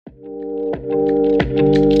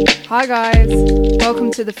Hi guys,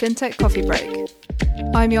 welcome to the Fintech Coffee Break.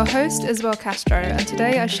 I'm your host Isabel Castro, and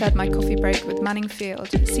today I shared my coffee break with Manning Field,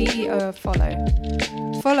 CEO of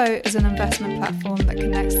Follow. Follow is an investment platform that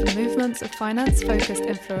connects the movements of finance-focused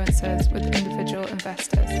influencers with individual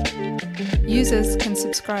investors. Users can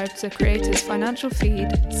subscribe to creators' financial feed,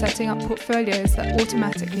 setting up portfolios that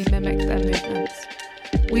automatically mimic their movements.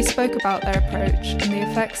 We spoke about their approach and the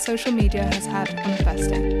effects social media has had on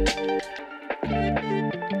investing.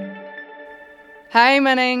 Hi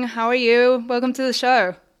Manning, how are you? Welcome to the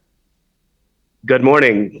show. Good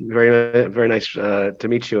morning. Very nice to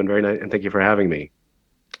meet you, and and thank you for having me.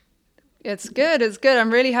 It's good.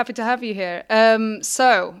 I'm really happy to have you here.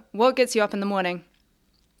 So, what gets you up in the morning?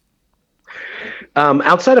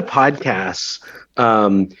 Outside of podcasts,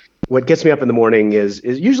 what gets me up in the morning is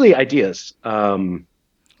usually ideas. I'm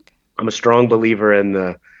a strong believer in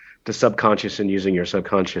the subconscious and using your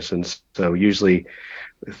subconscious, and so usually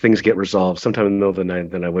things get resolved sometime in the middle of the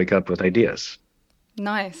night. Then I wake up with ideas.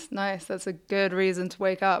 Nice. That's a good reason to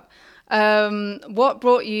wake up. What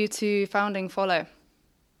brought you to founding Follow?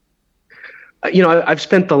 I've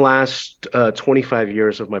spent the last 25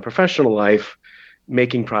 years of my professional life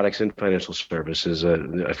making products in financial services.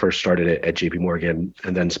 I first started at JP Morgan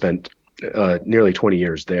and then spent nearly 20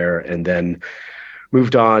 years there, and then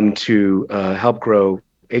moved on to help grow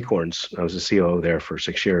Acorns. I was the COO there for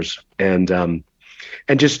 6 years, and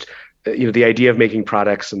just the idea of making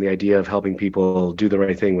products and the idea of helping people do the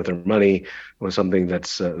right thing with their money was something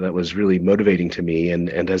that was really motivating to me.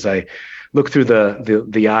 And as I look through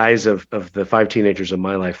the eyes of the 5 teenagers of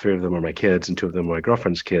my life, 3 of them are my kids and 2 of them are my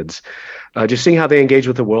girlfriend's kids, just seeing how they engage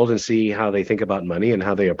with the world and see how they think about money and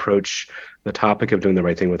how they approach the topic of doing the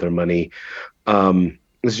right thing with their money,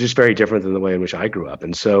 is just very different than the way in which I grew up.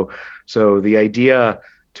 And so the idea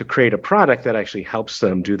to create a product that actually helps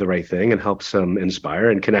them do the right thing and helps them inspire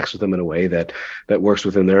and connects with them in a way that works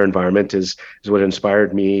within their environment is what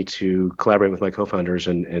inspired me to collaborate with my co-founders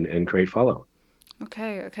and create Follow.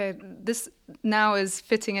 Okay. This now is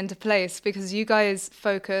fitting into place because you guys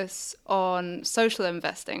focus on social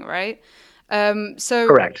investing, right? So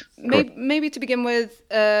Correct. Maybe to begin with,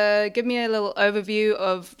 give me a little overview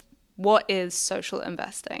of what is social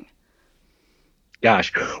investing.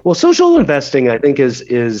 Gosh, well, social investing, I think,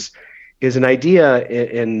 is an idea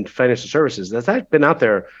in financial services that's been out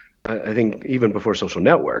there. I think even before social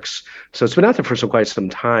networks. So it's been out there for quite some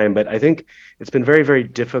time, but I think it's been very, very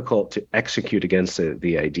difficult to execute against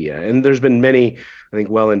the idea. And there's been many, I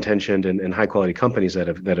think, well-intentioned and high-quality companies that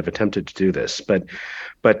have attempted to do this. But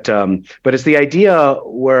it's the idea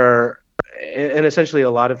where, and essentially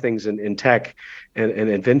a lot of things in tech and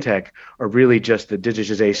in fintech are really just the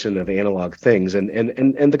digitization of analog things. And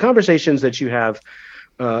the conversations that you have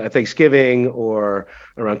at Thanksgiving or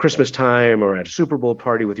around Christmas time or at a Super Bowl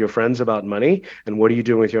party with your friends about money and what are you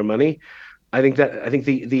doing with your money, I think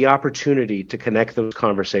the opportunity to connect those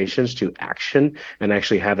conversations to action and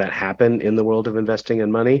actually have that happen in the world of investing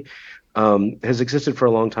in money has existed for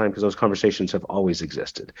a long time because those conversations have always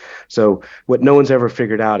existed. So what no one's ever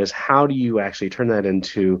figured out is how do you actually turn that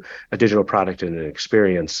into a digital product and an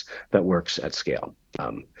experience that works at scale.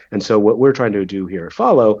 And so what we're trying to do here at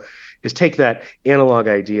Follow is take that analog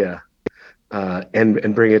idea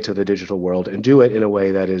and bring it to the digital world and do it in a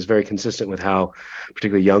way that is very consistent with how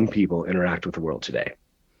particularly young people interact with the world today.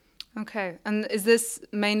 Okay. And is this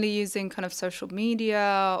mainly using kind of social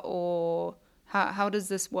media, or how does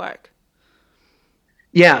this work?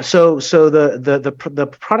 Yeah, so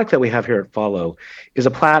the product that we have here at Follow is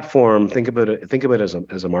a platform. Think of it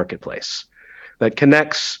as a marketplace that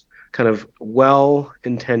connects kind of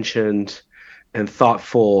well-intentioned and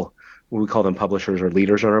thoughtful, we call them publishers or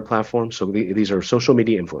leaders on our platform. So these are social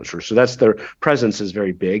media influencers. So that's their presence is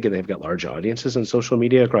very big, and they've got large audiences in social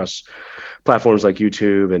media across platforms like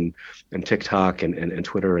YouTube and TikTok and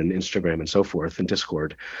Twitter and Instagram and so forth, and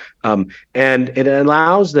Discord. And it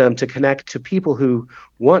allows them to connect to people who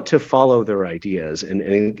want to follow their ideas and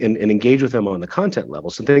engage with them on the content level.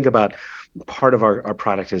 So think about part of our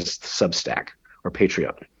product is Substack or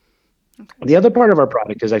Patreon. Okay. The other part of our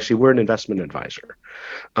product is actually we're an investment advisor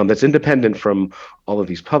that's independent from all of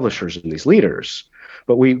these publishers and these leaders.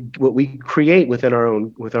 But what we create with our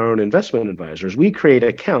own investment advisors, we create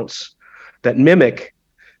accounts that mimic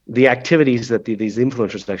the activities that these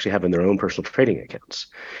influencers actually have in their own personal trading accounts.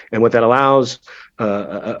 And what that allows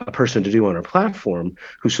a person to do on our platform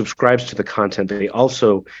who subscribes to the content, they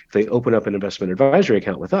open up an investment advisory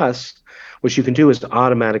account with us, what you can do is to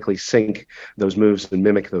automatically sync those moves and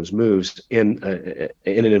mimic those moves in an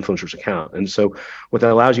influencer's account. And so what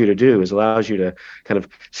that allows you to do is allows you to kind of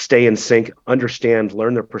stay in sync, understand,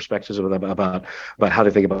 learn their perspectives about how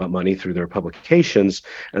they think about money through their publications,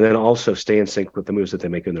 and then also stay in sync with the moves that they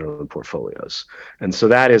make in their own portfolios. And so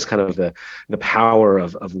that is kind of the power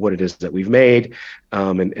of what it is that we've made.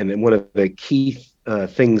 And one of the key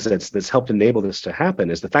things that's helped enable this to happen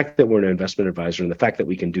is the fact that we're an investment advisor and the fact that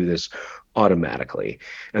we can do this automatically.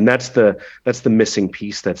 And that's the missing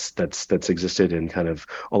piece that's existed in kind of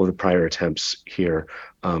all of the prior attempts here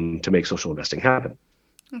to make social investing happen.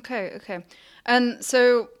 Okay. And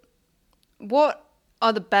so what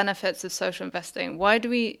are the benefits of social investing? Why do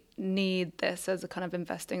we need this as a kind of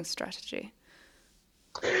investing strategy?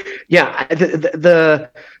 Yeah,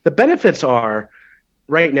 the benefits are,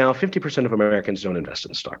 right now, 50% of Americans don't invest in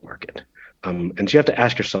the stock market. And so you have to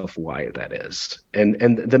ask yourself why that is.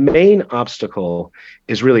 And the main obstacle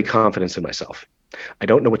is really confidence in myself. I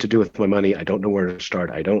don't know what to do with my money. I don't know where to start.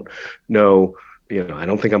 I don't know, I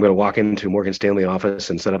don't think I'm going to walk into Morgan Stanley office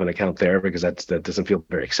and set up an account there because that doesn't feel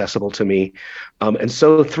very accessible to me. And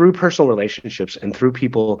so through personal relationships and through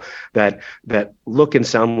people that look and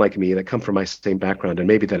sound like me, that come from my same background, and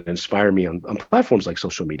maybe that inspire me on platforms like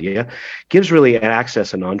social media, gives really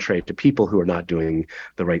access and entree to people who are not doing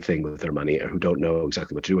the right thing with their money or who don't know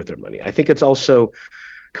exactly what to do with their money. I think it's also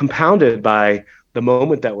compounded by the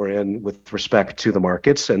moment that we're in with respect to the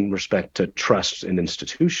markets and respect to trust in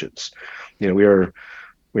institutions. We're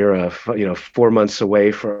 4 months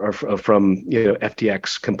away from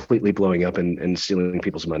FTX completely blowing up and stealing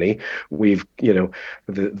people's money. We've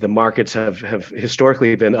the markets have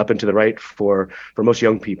historically been up and to the right for most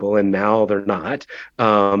young people, and now they're not.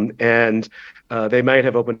 They might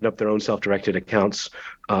have opened up their own self-directed accounts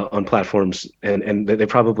on platforms, and they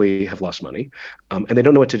probably have lost money, and they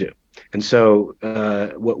don't know what to do. And so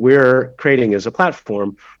what we're creating is a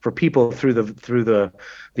platform for people through the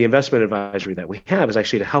investment advisory that we have, is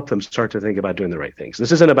actually to help them start to think about doing the right things.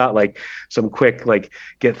 This isn't about like some quick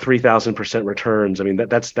get 3,000% returns. I mean,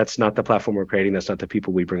 that's not the platform we're creating. That's not the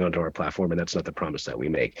people we bring onto our platform, and that's not the promise that we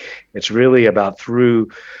make. It's really about, through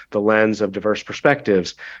the lens of diverse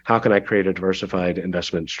perspectives, how can I create a diversified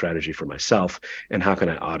investment strategy for myself, and how can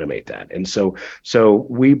I automate that? And so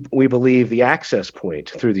we believe the access point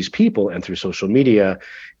through these people and through social media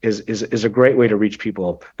is a great way to reach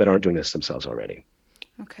people that aren't doing this themselves already.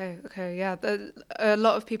 Okay, yeah. A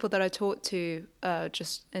lot of people that I talk to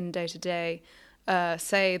just in day to day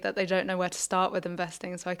say that they don't know where to start with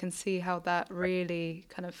investing. So I can see how that really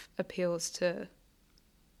kind of appeals to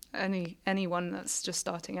anyone that's just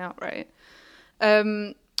starting out, right?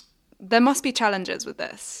 There must be challenges with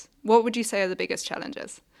this. What would you say are the biggest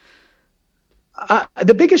challenges?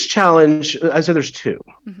 The biggest challenge, I'd say there's two.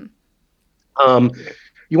 Mm-hmm.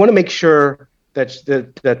 You want to make sure that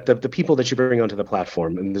the people that you bring onto the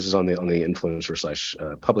platform, and this is on the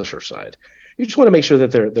influencer / publisher side, you just want to make sure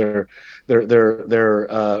that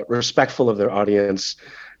they're respectful of their audience,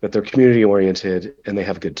 that they're community oriented, and they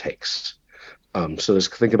have good takes. So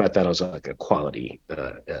just think about that as like a quality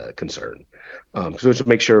concern. So just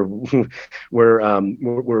make sure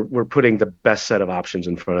we're putting the best set of options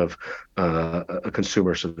in front of a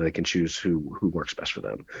consumer so that they can choose who works best for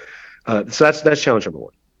them. So that's challenge number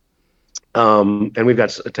one. And we've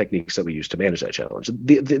got techniques that we use to manage that challenge.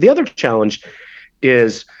 The other challenge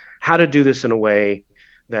is how to do this in a way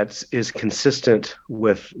that is consistent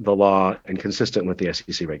with the law and consistent with the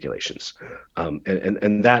SEC regulations.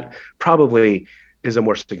 And that probably is a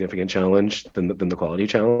more significant challenge than the quality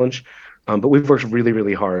challenge. But we've worked really,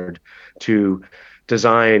 really hard to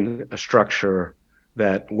design a structure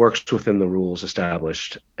that works within the rules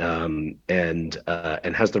established, and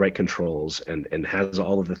has the right controls and has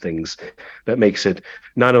all of the things that makes it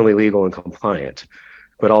not only legal and compliant,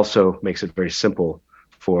 but also makes it very simple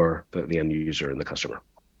for the end user and the customer.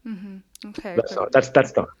 Mm-hmm. Okay. That's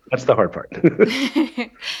the hard part.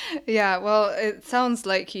 Yeah. Well, it sounds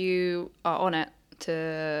like you are on it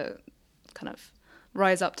to kind of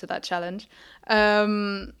rise up to that challenge.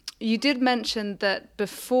 You did mention that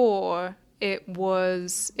before it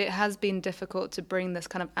has been difficult to bring this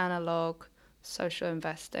kind of analog social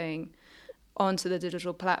investing onto the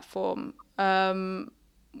digital platform.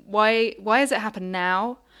 Why has it happened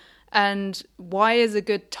now? And why is a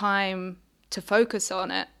good time to focus on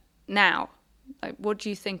it now? Like, what do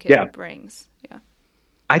you think it brings? Yeah.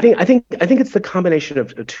 I think it's the combination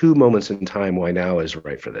of two moments in time why now is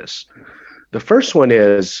right for this. The first one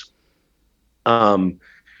is,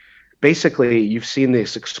 basically, you've seen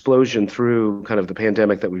this explosion through kind of the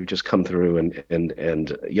pandemic that we've just come through,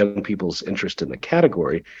 and young people's interest in the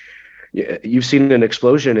category. you've seen an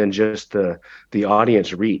explosion in just the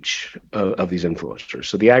audience reach of these influencers.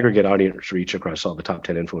 So the aggregate audience reach across all the top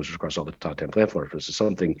 10 influencers across all the top 10 platforms is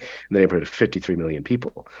something in the neighborhood of 53 million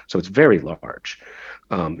people. So it's very large.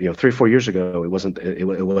 3 or 4 years ago, it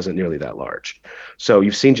wasn't nearly that large. So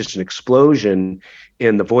you've seen just an explosion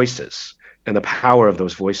in the voices and the power of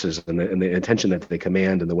those voices and the attention that they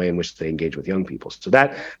command and the way in which they engage with young people. So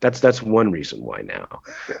that's one reason why now.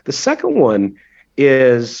 The second one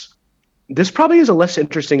is this probably is a less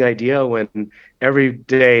interesting idea when every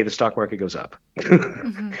day the stock market goes up.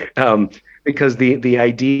 Mm-hmm. Because the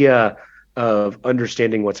idea of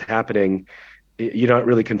understanding what's happening, you're not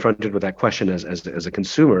really confronted with that question as a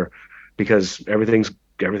consumer, because everything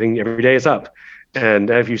every day is up. And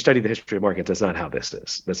if you study the history of markets, that's not how this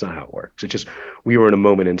is. That's not how it works. It's just we were in a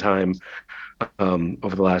moment in time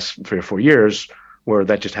over the last 3 or 4 years where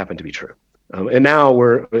that just happened to be true. And now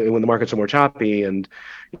when the markets are more choppy, and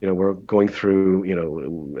we're going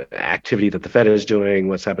through activity that the Fed is doing,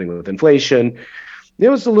 what's happening with inflation.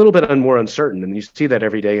 It's a little bit more uncertain, and you see that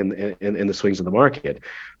every day in the swings of the market.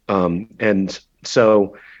 And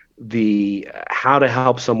so how to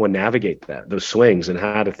help someone navigate those swings and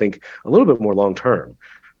how to think a little bit more long term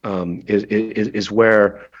is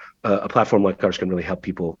where a platform like ours can really help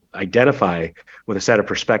people identify with a set of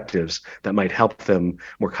perspectives that might help them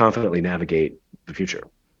more confidently navigate the future.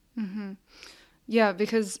 Mm-hmm. Yeah,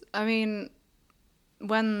 because I mean,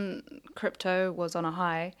 when crypto was on a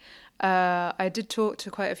high, I did talk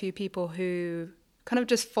to quite a few people who kind of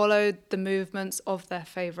just followed the movements of their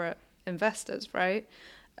favorite investors, right?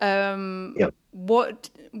 Yeah.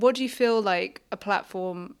 What do you feel like a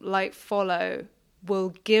platform like Follow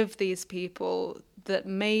will give these people that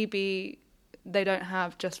maybe they don't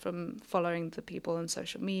have just from following the people on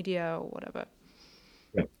social media or whatever?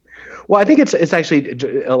 Yeah. Well, I think it's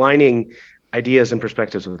actually aligning ideas and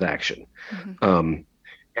perspectives with action. Mm-hmm.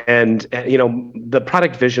 And the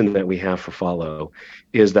product vision that we have for Follow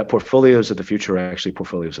is that portfolios of the future are actually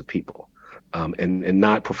portfolios of people, and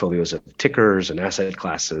not portfolios of tickers and asset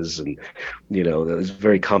classes and those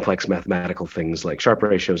very complex mathematical things like Sharpe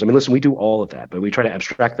ratios. I mean, listen, we do all of that, but we try to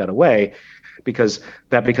abstract that away because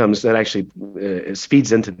that actually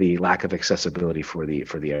feeds into the lack of accessibility for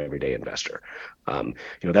the everyday investor.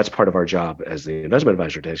 That's part of our job as the investment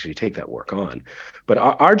advisor, to actually take that work on. But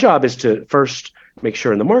our job is to first make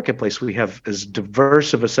sure in the marketplace we have as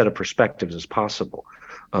diverse of a set of perspectives as possible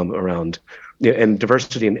around, and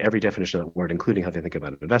diversity in every definition of that word, including how they think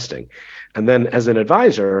about investing. And then as an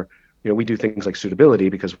advisor, we do things like suitability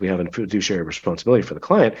because we have a fiduciary responsibility for the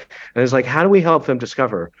client. And it's like, how do we help them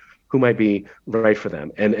discover who might be right for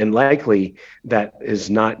them? And likely that is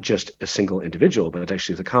not just a single individual, but it's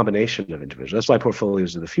actually the combination of individuals. That's why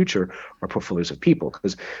portfolios of the future are portfolios of people,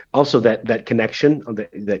 because also that connection,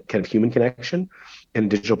 that kind of human connection in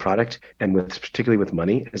digital product and particularly with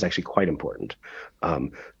money is actually quite important.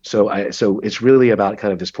 So it's really about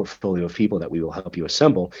kind of this portfolio of people that we will help you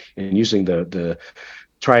assemble, and using the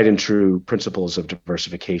tried and true principles of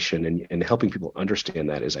diversification and helping people understand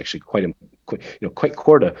that is actually quite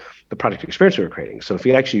core to the product experience we're creating. So if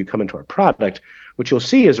you come into our product, what you'll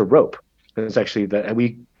see is a rope. And it's actually that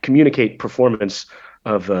we communicate performance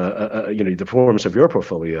of the performance of your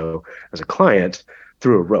portfolio as a client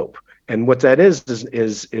through a rope. And what that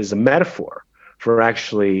is a metaphor for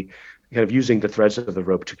actually kind of using the threads of the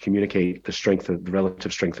rope to communicate the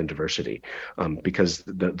relative strength and diversity, because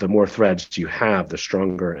the more threads you have, the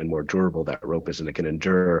stronger and more durable that rope is, and it can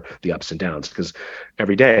endure the ups and downs, because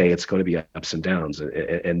every day it's going to be ups and downs,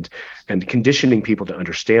 and conditioning people to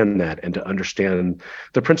understand that and to understand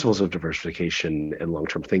the principles of diversification and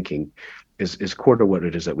long-term thinking is core to what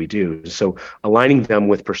it is that we do. So aligning them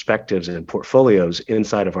with perspectives and portfolios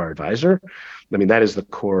inside of our advisor, I mean, that is the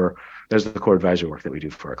core. There's the core advisory work that we do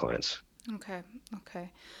for our clients. Okay.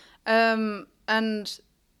 And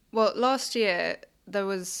well, last year there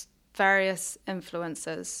was various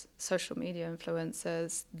influencers, social media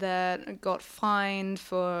influencers, that got fined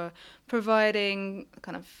for providing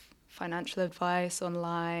kind of financial advice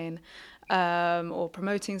online, or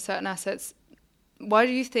promoting certain assets. Why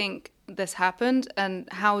do you think this happened,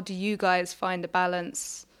 and how do you guys find a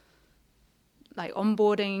balance, like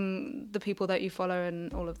onboarding the people that you follow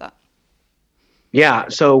and all of that? Yeah,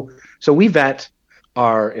 so we vet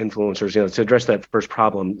our influencers, to address that first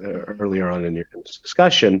problem earlier on in your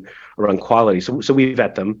discussion around quality. So we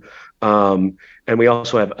vet them, and we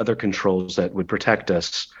also have other controls that would protect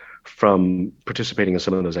us from participating in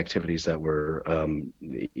some of those activities that were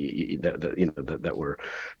that were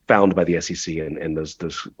found by the SEC, and those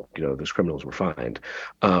criminals were fined,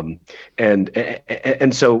 and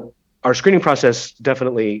so our screening process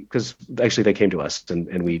definitely, because actually they came to us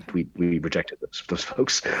and we rejected those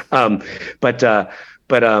folks. But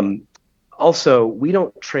also, we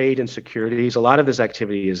don't trade in securities. A lot of this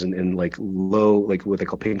activity is in like low, like what they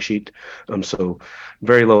call pink sheet. So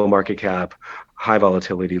very low market cap, high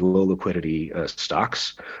volatility, low liquidity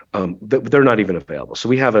stocks. They're not even available. So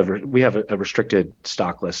we have a restricted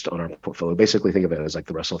stock list on our portfolio. Basically, think of it as like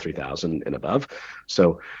the Russell 3000 and above.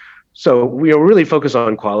 So we are really focused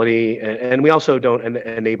on quality, and we also don't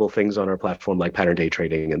enable things on our platform like pattern day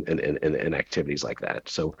trading and activities like that.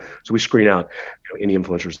 So we screen out any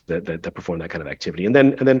influencers that perform that kind of activity, and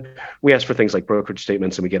then we ask for things like brokerage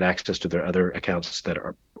statements, and we get access to their other accounts that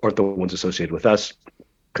aren't the ones associated with us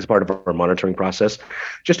as part of our monitoring process,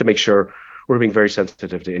 just to make sure we're being very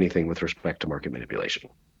sensitive to anything with respect to market manipulation.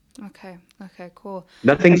 Okay, cool.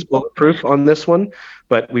 Nothing's bulletproof on this one,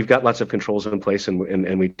 but we've got lots of controls in place,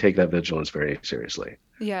 and we take that vigilance very seriously.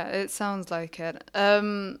 Yeah, it sounds like it.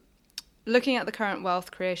 Looking at the current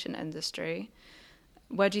wealth creation industry,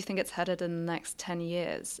 where do you think it's headed in the next 10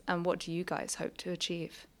 years, and what do you guys hope to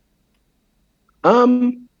achieve?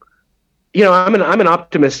 I'm an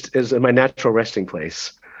optimist is my natural resting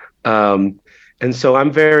place. And so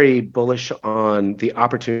I'm very bullish on the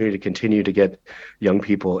opportunity to continue to get young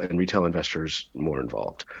people and retail investors more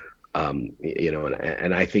involved.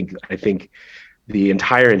 And I think the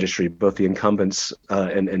entire industry, both the incumbents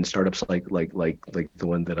and startups like the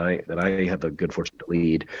one that I have the good fortune to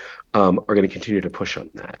lead, are going to continue to push on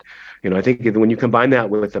that. I think when you combine that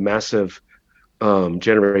with the massive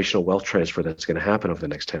generational wealth transfer that's going to happen over the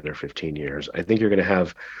next 10 or 15 years, I think you're going to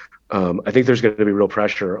have I think there's going to be real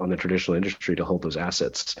pressure on the traditional industry to hold those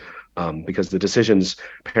assets, because the decisions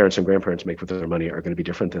parents and grandparents make with their money are going to be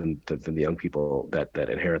different than the young people that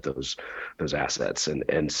inherit those assets. And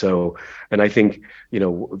I think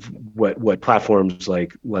what platforms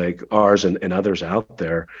like ours and others out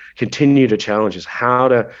there continue to challenge is how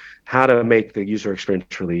to make the user experience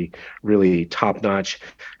really top notch,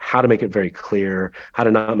 how to make it very clear, how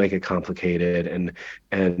to not make it complicated,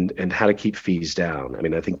 and how to keep fees down. I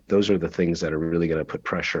mean, I think those are the things that are really going to put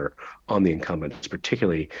pressure on the incumbents,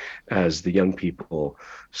 particularly as the young people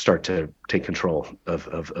start to take control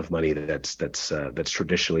of money that's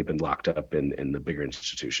traditionally been locked up in the bigger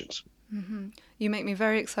institutions. Mm-hmm. You make me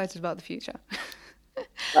very excited about the future.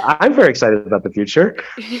 I'm very excited about the future.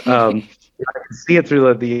 I can see it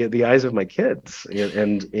through the eyes of my kids,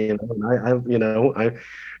 and I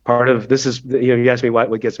part of this is you asked me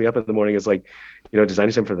what gets me up in the morning is like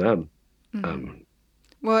designing something for them. Mm-hmm.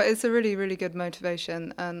 Well, it's a really, really good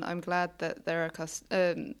motivation, and I'm glad that there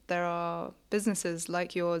are businesses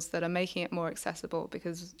like yours that are making it more accessible.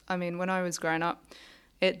 Because I mean, when I was growing up,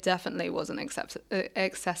 it definitely wasn't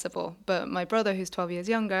accessible. But my brother, who's 12 years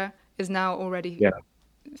younger, is now already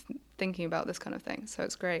thinking about this kind of thing. So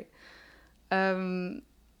it's great. So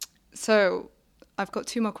I've got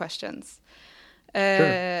two more questions.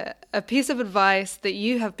 Sure. A piece of advice that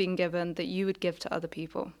you have been given that you would give to other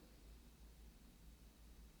people.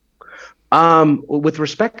 With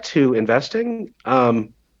respect to investing,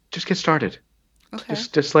 just get started. Okay.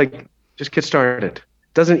 Just get started.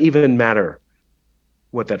 Doesn't even matter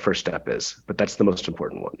what that first step is, but that's the most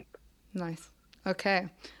important one. Nice. Okay.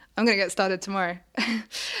 I'm going to get started tomorrow.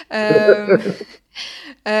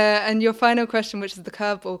 And your final question, which is the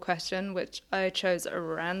curveball question, which I chose at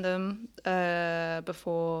random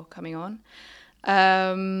before coming on.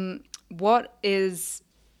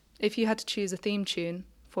 If you had to choose a theme tune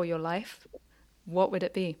for your life, what would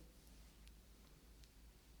it be?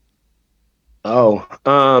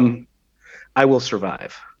 I Will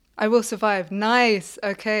Survive. I Will Survive. Nice.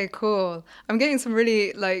 Okay, cool. I'm getting some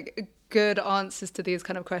really good answers to these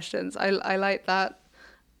kind of questions. I like that.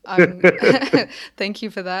 Thank you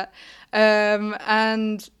for that.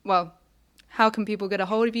 And well, how can people get a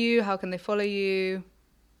hold of you? How can they follow you?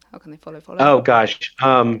 How can they follow? Oh gosh.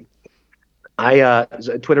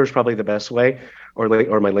 Twitter is probably the best way, or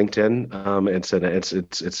my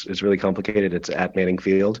LinkedIn. It's really complicated. It's at Manning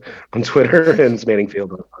Field on Twitter and it's Manning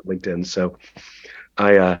Field on LinkedIn. So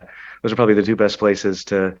those are probably the two best places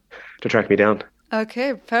to track me down.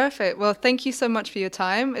 Okay, perfect. Well, thank you so much for your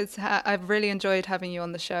time. I've really enjoyed having you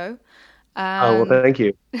on the show. Well, thank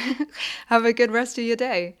you. Have a good rest of your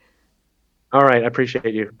day. All right, I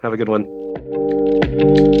appreciate you. Have a good one.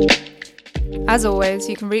 As always,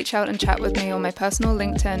 you can reach out and chat with me on my personal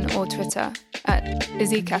LinkedIn or Twitter at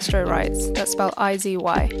Izzy Castro Writes. That's spelled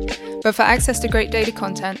IZY. But for access to great daily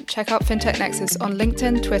content, check out Fintech Nexus on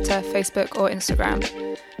LinkedIn, Twitter, Facebook, or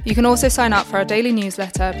Instagram. You can also sign up for our daily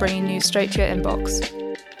newsletter, bringing news straight to your inbox.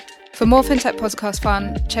 For more FinTech podcast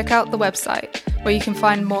fun, check out the website, where you can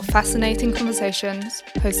find more fascinating conversations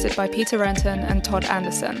hosted by Peter Renton and Todd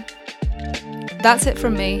Anderson. That's it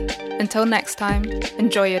from me. Until next time,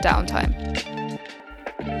 enjoy your downtime.